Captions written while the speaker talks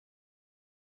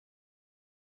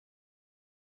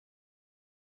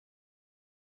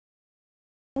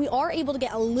we are able to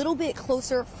get a little bit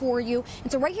closer for you.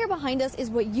 And so right here behind us is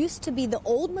what used to be the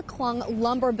old McClung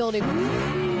lumber building.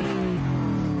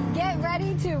 Get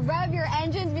ready to rev your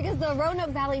engines because the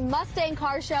Roanoke Valley Mustang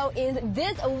Car Show is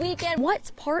this weekend.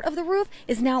 What's part of the roof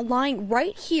is now lying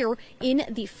right here in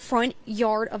the front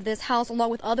yard of this house, along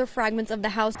with other fragments of the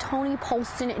house. Tony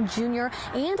Polston Jr.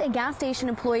 and a gas station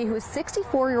employee who is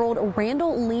 64-year-old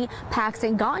Randall Lee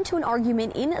Paxton got into an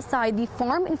argument inside the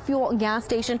Farm and Fuel gas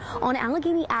station on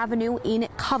Allegheny Avenue in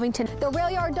Covington. The Rail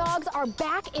Yard Dogs are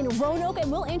back in Roanoke,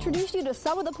 and we'll introduce you to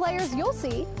some of the players you'll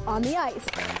see on the ice.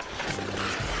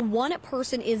 One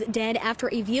person is dead after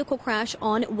a vehicle crash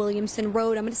on Williamson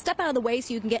Road. I'm going to step out of the way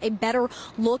so you can get a better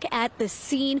look at the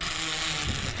scene.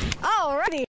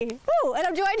 Alrighty. Ooh, and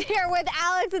I'm joined here with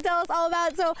Alex to tell us all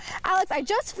about it. So, Alex, I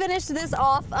just finished this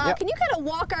off. Yep. Can you kind of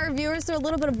walk our viewers through a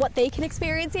little bit of what they can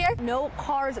experience here? No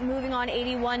cars moving on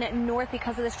 81 North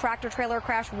because of this tractor-trailer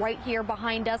crash right here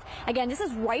behind us. Again, this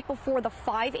is right before the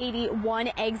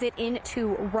 581 exit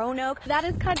into Roanoke. That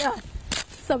is kind of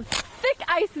some thick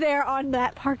ice there on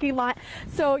that parking lot,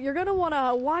 so you're going to want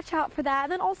to watch out for that.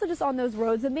 And then also just on those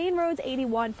roads, the main roads,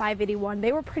 81, 581,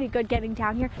 they were pretty good getting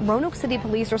down here. Roanoke City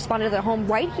Police responded to their home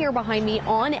right here behind me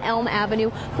on Elm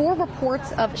Avenue for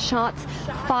reports of shots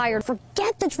fired.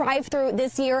 Forget the drive-through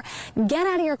this year. Get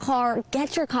out of your car,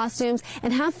 get your costumes,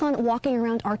 and have fun walking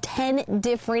around our 10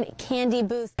 different candy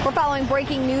booths. We're following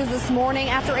breaking news this morning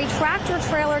after a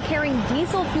tractor-trailer carrying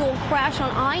diesel fuel crashed on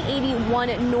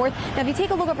I-81 North. Now, if you take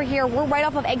a look over here, we're right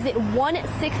off of exit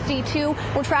 162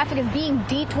 where traffic is being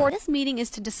detoured. This meeting is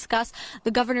to discuss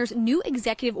the governor's new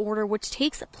executive order, which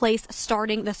takes place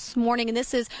starting this morning. And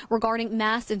this is regarding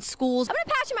masks in schools. I'm going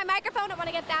to pass you my microphone. I don't want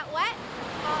to get that wet.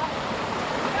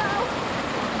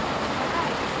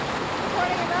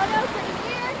 Reporting in Roanoke for the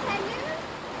Wier 10 News.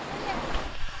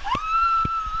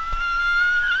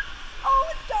 Oh,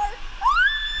 it's dark.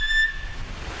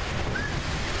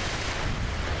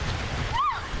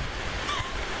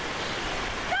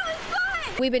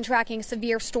 We've been tracking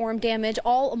severe storm damage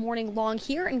all morning long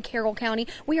here in Carroll County.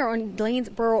 We are on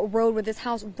Lanesboro Road where this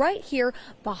house right here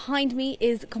behind me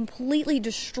is completely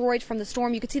destroyed from the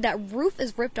storm. You can see that roof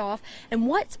is ripped off, and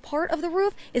what's part of the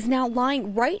roof is now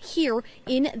lying right here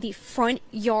in the front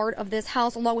yard of this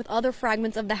house, along with other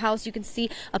fragments of the house. You can see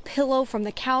a pillow from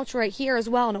the couch right here as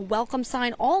well, and a welcome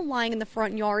sign all lying in the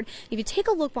front yard. If you take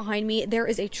a look behind me, there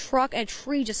is a truck. A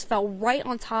tree just fell right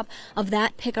on top of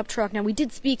that pickup truck. Now, we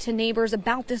did speak to neighbors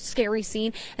about this scary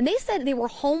scene, and they said they were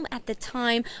home at the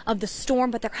time of the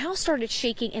storm, but their house started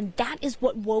shaking, and that is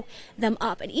what woke them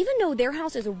up. And even though their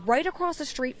house is right across the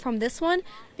street from this one,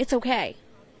 it's okay.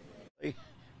 They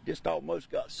just almost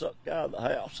got sucked out of the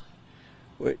house,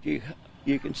 which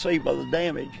you can see by the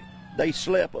damage. They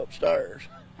slept upstairs,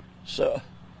 so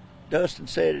Dustin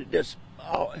said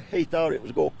he thought it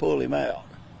was going to pull him out,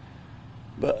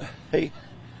 but he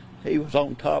was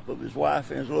on top of his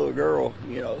wife and his little girl,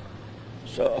 you know.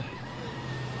 So,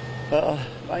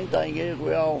 main thing is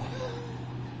we all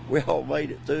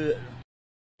made it through it.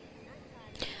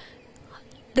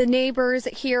 The neighbors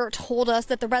here told us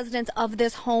that the residents of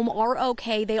this home are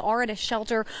okay. They are at a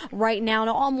shelter right now.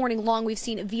 Now, all morning long, we've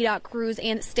seen VDOT crews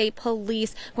and state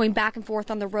police going back and forth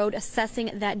on the road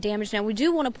assessing that damage. Now, we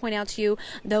do want to point out to you,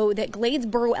 though, that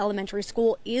Gladesboro Elementary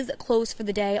School is closed for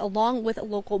the day, along with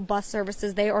local bus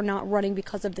services. They are not running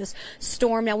because of this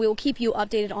storm. Now, we will keep you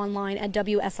updated online at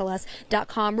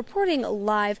WSLS.com. Reporting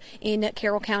live in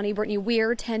Carroll County, Brittany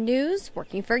Wier, 10 News,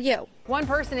 working for you. One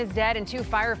person is dead and 2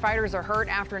 firefighters are hurt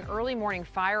after an early morning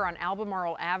fire on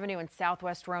Albemarle Avenue in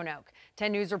southwest Roanoke.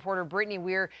 10 News reporter Brittany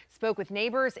Wier spoke with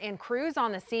neighbors and crews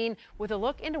on the scene with a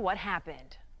look into what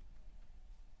happened.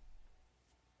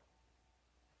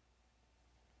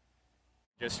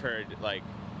 Just heard like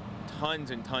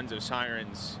tons and tons of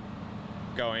sirens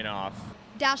going off.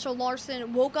 Dashiell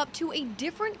Larson woke up to a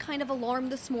different kind of alarm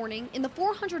this morning in the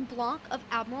 400 block of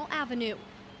Albemarle Avenue.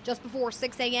 Just before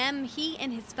 6 a.m., he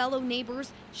and his fellow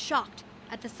neighbors shocked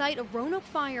at the sight of Roanoke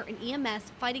Fire and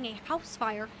EMS fighting a house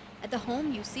fire at the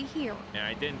home you see here. And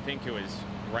I didn't think it was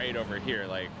right over here.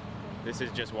 Like, this is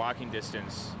just walking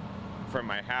distance from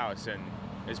my house, and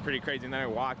it's pretty crazy. And then I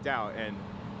walked out, and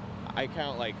I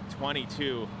count like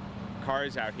 22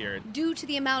 cars out here. Due to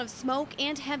the amount of smoke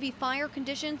and heavy fire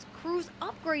conditions, crews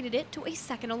upgraded it to a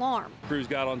second alarm. Crews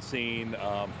got on scene,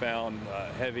 found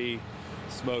heavy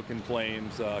smoke and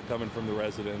flames coming from the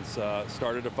residents,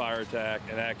 started a fire attack,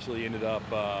 and actually ended up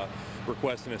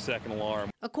requesting a second alarm.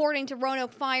 According to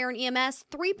Roanoke Fire and EMS,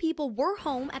 3 people were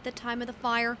home at the time of the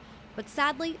fire, but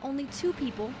sadly only 2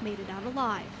 people made it out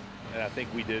alive. and I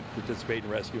think we did participate in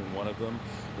rescuing one of them,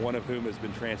 one of whom has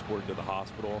been transported to the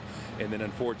hospital. And then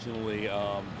unfortunately,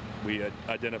 we had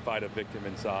identified a victim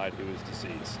inside who is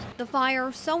deceased. The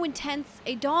fire so intense,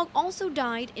 a dog also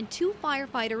died and 2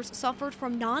 firefighters suffered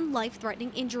from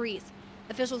non-life-threatening injuries.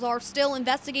 Officials are still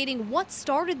investigating what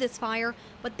started this fire,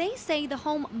 but they say the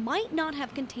home might not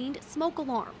have contained smoke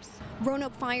alarms.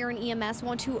 Roanoke Fire and EMS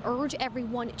want to urge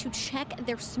everyone to check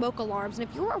their smoke alarms. And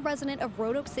if you're a resident of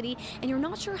Roanoke City and you're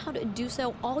not sure how to do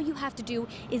so, all you have to do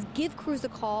is give crews a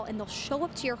call and they'll show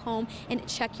up to your home and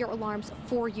check your alarms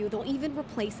for you. They'll even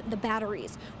replace the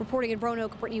batteries. Reporting in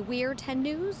Roanoke, Brittany Wier, 10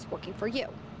 News, working for you.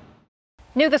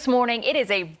 New this morning, it is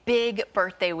a big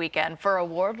birthday weekend for a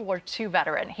World War II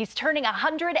veteran. He's turning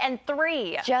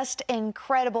 103. Just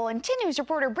incredible. And 10 News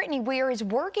reporter Brittany Wier is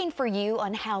working for you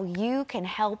on how you can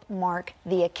help mark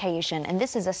the occasion. And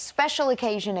this is a special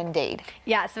occasion indeed.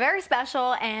 Yeah, it's very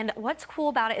special. And what's cool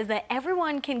about it is that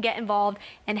everyone can get involved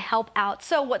and help out.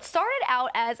 So what started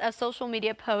out as a social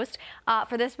media post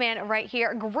for this man right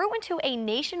here grew into a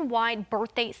nationwide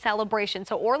birthday celebration.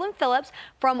 So Orland Phillips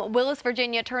from Willis,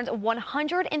 Virginia turns 103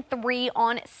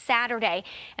 on Saturday.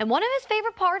 And one of his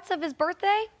favorite parts of his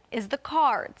birthday is the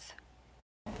cards.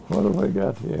 What have we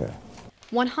got here?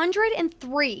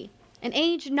 103, an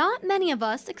age not many of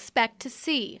us expect to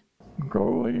see.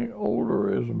 Growing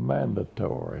older is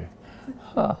mandatory.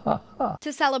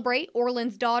 To celebrate,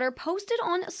 Orland's daughter posted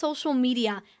on social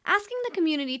media asking the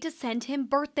community to send him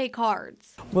birthday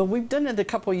cards. Well, we've done it a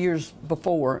couple years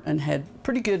before and had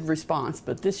pretty good response,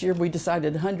 but this year we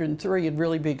decided 103 would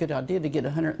really be a good idea to get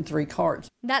 103 cards.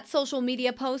 That social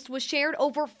media post was shared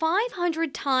over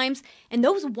 500 times, and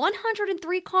those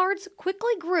 103 cards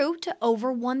quickly grew to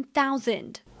over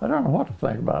 1,000. I don't know what to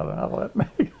think about it. I'll let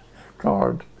me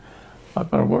cards. I've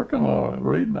been working on it,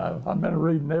 reading. I've been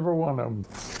reading every one of them.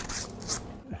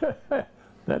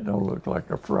 That don't look like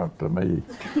a front to me.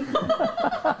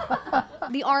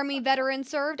 The Army veteran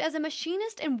served as a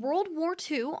machinist in World War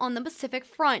II on the Pacific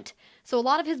Front. So a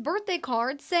lot of his birthday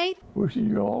cards say, "Wishing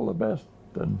you all the best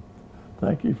and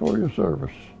thank you for your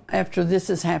service." After this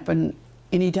has happened,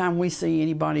 anytime we see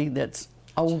anybody that's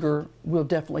older, we'll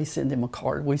definitely send them a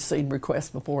card. We've seen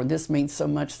requests before, and this means so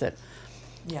much that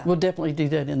we'll definitely do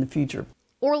that in the future.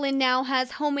 Orland now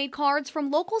has homemade cards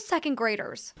from local second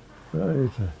graders.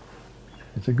 Well,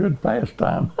 it's a good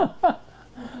pastime.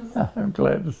 I'm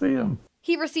glad to see them.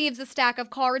 He receives a stack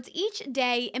of cards each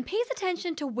day and pays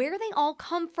attention to where they all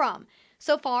come from.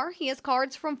 So far, he has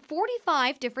cards from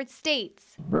 45 different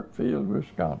states. Brookfield,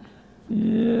 Wisconsin.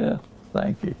 Yeah,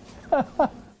 thank you.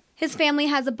 His family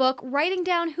has a book writing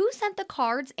down who sent the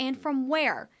cards and from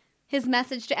where. His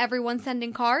message to everyone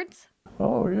sending cards?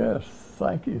 Oh, yes.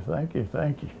 Thank you, thank you,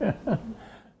 thank you.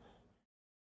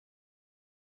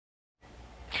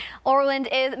 Orland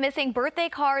is missing birthday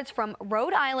cards from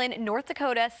Rhode Island, North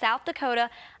Dakota, South Dakota,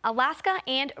 Alaska,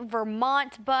 and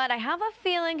Vermont, but I have a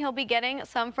feeling he'll be getting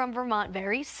some from Vermont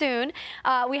very soon.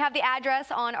 We have the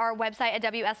address on our website at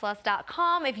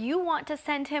WSLS.com if you want to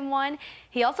send him one.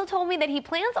 He also told me that he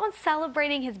plans on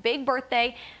celebrating his big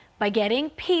birthday by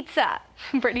getting pizza.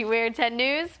 Brittany Wier, 10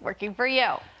 News, working for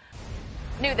you.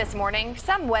 New this morning,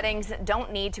 some weddings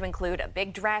don't need to include a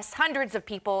big dress, hundreds of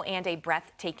people, and a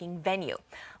breathtaking venue.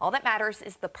 All that matters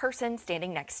is the person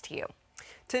standing next to you.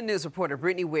 10 News reporter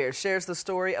Brittany Wier shares the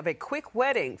story of a quick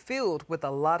wedding filled with a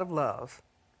lot of love.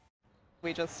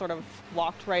 We just sort of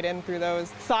walked right in through those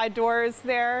side doors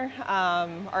there.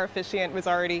 Our officiant was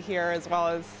already here, as well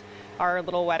as our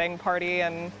little wedding party,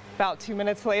 and about 2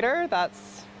 minutes later,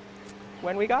 that's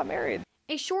when we got married.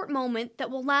 A short moment that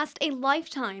will last a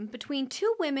lifetime between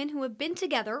two women who have been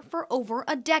together for over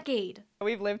a decade.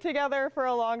 We've lived together for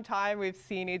a long time. We've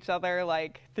seen each other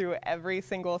through every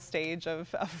single stage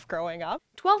of growing up.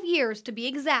 12 years to be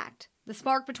exact. The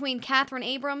spark between Catherine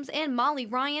Abrams and Molly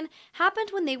Ryan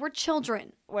happened when they were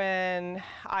children. When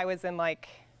I was in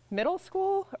middle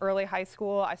school, early high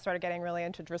school, I started getting really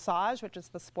into dressage, which is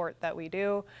the sport that we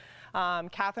do.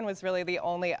 Catherine was really the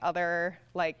only other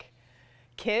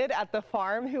kid at the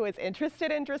farm who was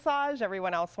interested in dressage.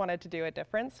 Everyone else wanted to do a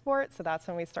different sport, so that's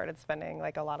when we started spending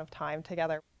a lot of time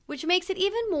together. Which makes it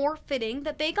even more fitting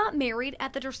that they got married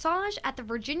at the dressage at the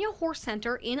Virginia Horse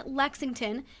Center in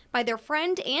Lexington by their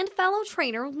friend and fellow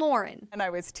trainer, Lauren. And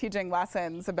I was teaching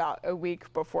lessons about a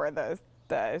week before the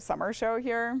summer show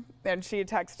here, and she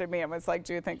texted me and was like,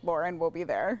 "Do you think Lauren will be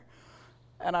there?"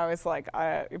 And I was like,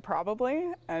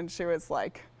 "Probably." And she was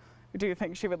like, "Do you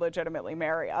think she would legitimately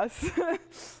marry us?"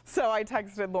 So I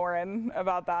texted Lauren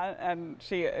about that, and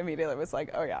she immediately was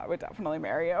like, "Oh yeah, I would definitely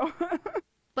marry you."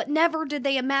 But never did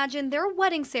they imagine their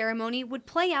wedding ceremony would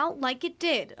play out like it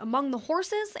did among the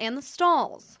horses and the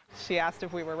stalls. She asked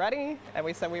if we were ready, and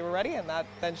we said we were ready, and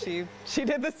then she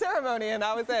did the ceremony, and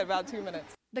that was it, about 2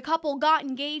 minutes. The couple got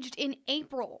engaged in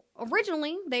April.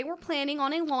 Originally, they were planning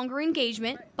on a longer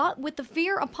engagement, but with the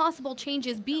fear of possible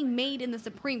changes being made in the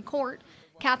Supreme Court,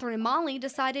 Catherine and Molly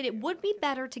decided it would be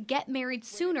better to get married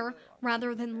sooner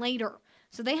rather than later.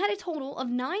 So they had a total of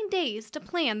 9 days to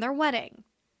plan their wedding.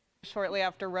 Shortly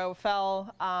after Roe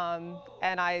fell,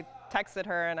 and I texted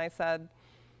her and I said,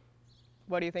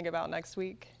 "What do you think about next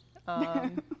week?"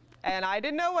 And I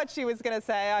didn't know what she was going to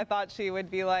say. I thought she would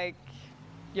be like,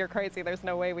 "You're crazy, there's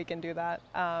no way we can do that."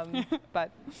 But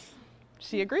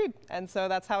she agreed, and so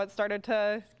that's how it started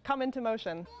to come into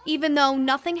motion. Even though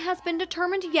nothing has been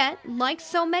determined yet, like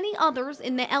so many others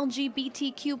in the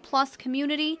LGBTQ+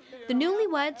 community, the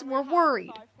newlyweds were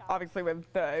worried. Obviously with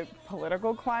the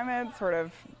political climate sort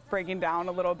of breaking down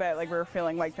a little bit, like we were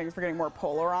feeling like things were getting more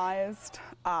polarized.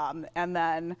 And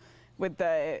then with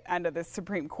the end of the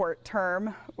Supreme Court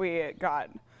term, we got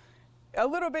a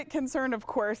little bit concerned, of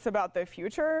course, about the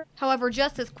future. However,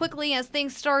 just as quickly as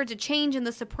things started to change in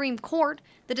the Supreme Court,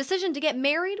 the decision to get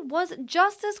married was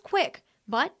just as quick,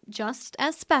 but just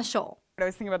as special. I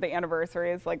was thinking about the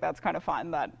anniversaries, like that's kind of fun.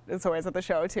 That is always at the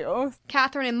show too.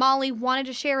 Catherine and Molly wanted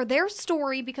to share their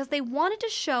story because they wanted to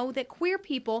show that queer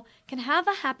people can have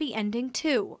a happy ending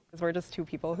too. We're just two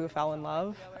people who fell in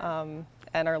love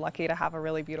and are lucky to have a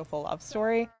really beautiful love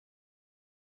story.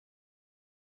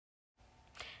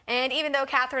 And even though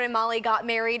Catherine and Molly got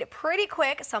married pretty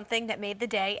quick, something that made the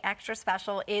day extra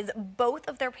special is both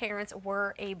of their parents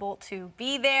were able to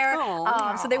be there.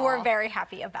 So they were very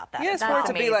happy about that. Yes, for it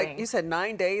to be like, you said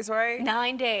 9 days, right?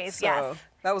 9 days, So yes.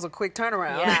 That was a quick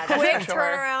turnaround. Yeah, quick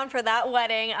turnaround for that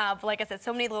wedding. But like I said,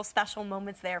 so many little special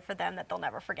moments there for them that they'll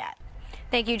never forget.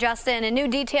 Thank you, Justin. And new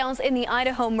details in the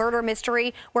Idaho murder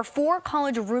mystery where 4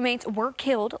 college roommates were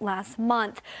killed last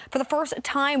month. For the first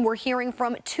time, we're hearing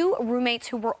from 2 roommates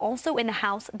who were also in the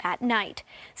house that night.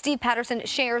 Steve Patterson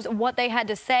shares what they had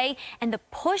to say and the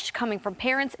push coming from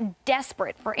parents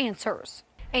desperate for answers.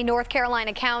 A North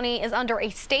Carolina county is under a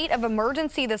state of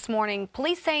emergency this morning.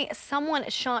 Police say someone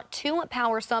shot 2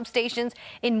 power substations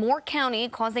in Moore County,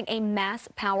 causing a mass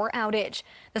power outage.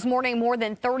 This morning, more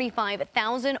than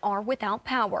 35,000 are without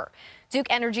power. Duke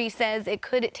Energy says it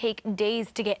could take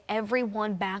days to get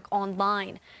everyone back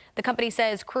online. The company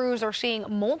says crews are seeing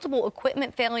multiple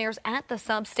equipment failures at the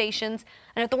substations,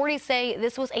 and authorities say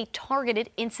this was a targeted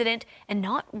incident and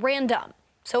not random.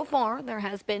 So far, there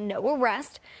has been no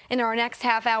arrest. In our next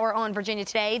half hour on Virginia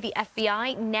Today, the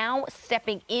FBI now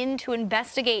stepping in to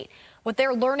investigate what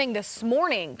they're learning this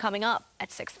morning, coming up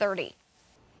at 6:30.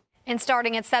 And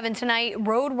starting at 7 tonight,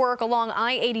 road work along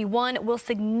I-81 will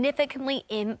significantly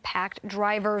impact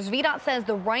drivers. VDOT says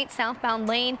the right southbound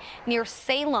lane near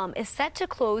Salem is set to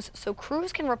close so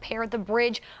crews can repair the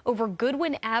bridge over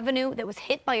Goodwin Avenue that was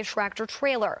hit by a tractor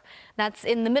trailer. That's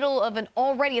in the middle of an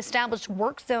already established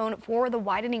work zone for the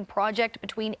widening project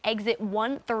between exit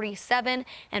 137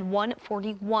 and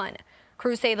 141.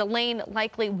 Crews say the lane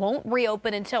likely won't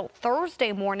reopen until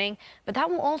Thursday morning, but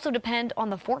that will also depend on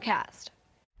the forecast.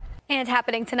 And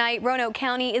happening tonight, Roanoke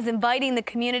County is inviting the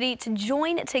community to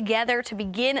join together to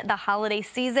begin the holiday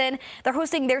season. They're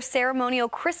hosting their ceremonial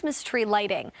Christmas tree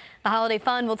lighting. The holiday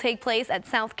fun will take place at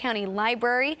South County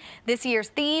Library. This year's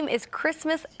theme is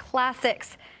Christmas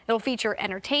Classics. It'll feature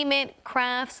entertainment,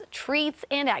 crafts, treats,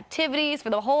 and activities for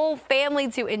the whole family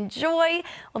to enjoy.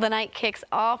 Well, the night kicks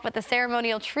off with the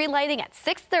ceremonial tree lighting at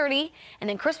 6:30, and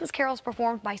then Christmas carols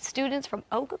performed by students from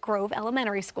Oak Grove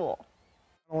Elementary School.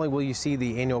 Not only will you see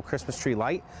the annual Christmas tree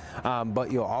light,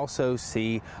 but you'll also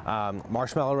see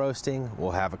marshmallow roasting.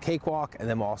 We'll have a cakewalk, and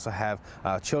then we'll also have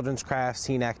children's crafts,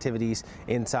 teen activities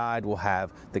inside. We'll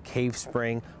have the Cave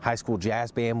Spring High School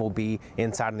Jazz Band will be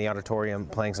inside in the auditorium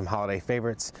playing some holiday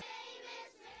favorites.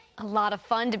 A lot of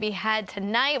fun to be had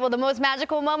tonight. Well, the most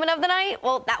magical moment of the night,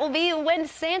 well, that will be when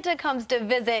Santa comes to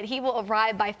visit. He will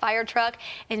arrive by fire truck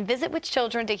and visit with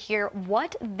children to hear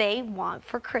what they want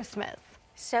for Christmas.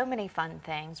 So many fun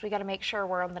things. We got to make sure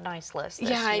we're on the nice list this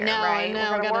year, right? I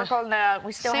know. We're going to work on that.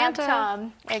 We still have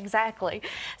time. Exactly.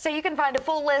 So you can find a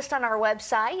full list on our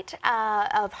website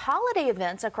of holiday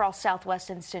events across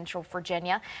Southwest and Central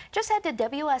Virginia. Just head to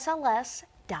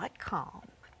WSLS.com.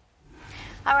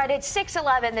 All right, it's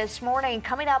 6:11 this morning.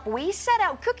 Coming up, we set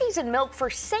out cookies and milk for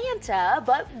Santa,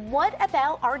 but what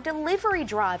about our delivery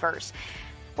drivers?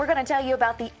 We're going to tell you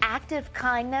about the act of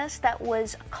kindness that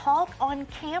was caught on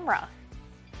camera.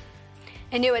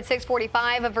 And new at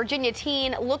 6:45, a Virginia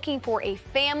teen looking for a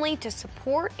family to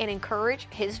support and encourage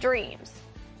his dreams.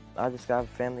 I describe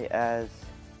family as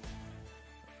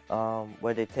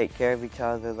where they take care of each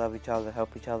other, love each other,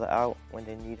 help each other out when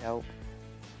they need help.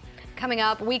 Coming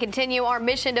up, we continue our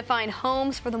mission to find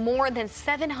homes for the more than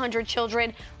 700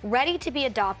 children ready to be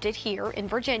adopted here in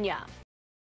Virginia.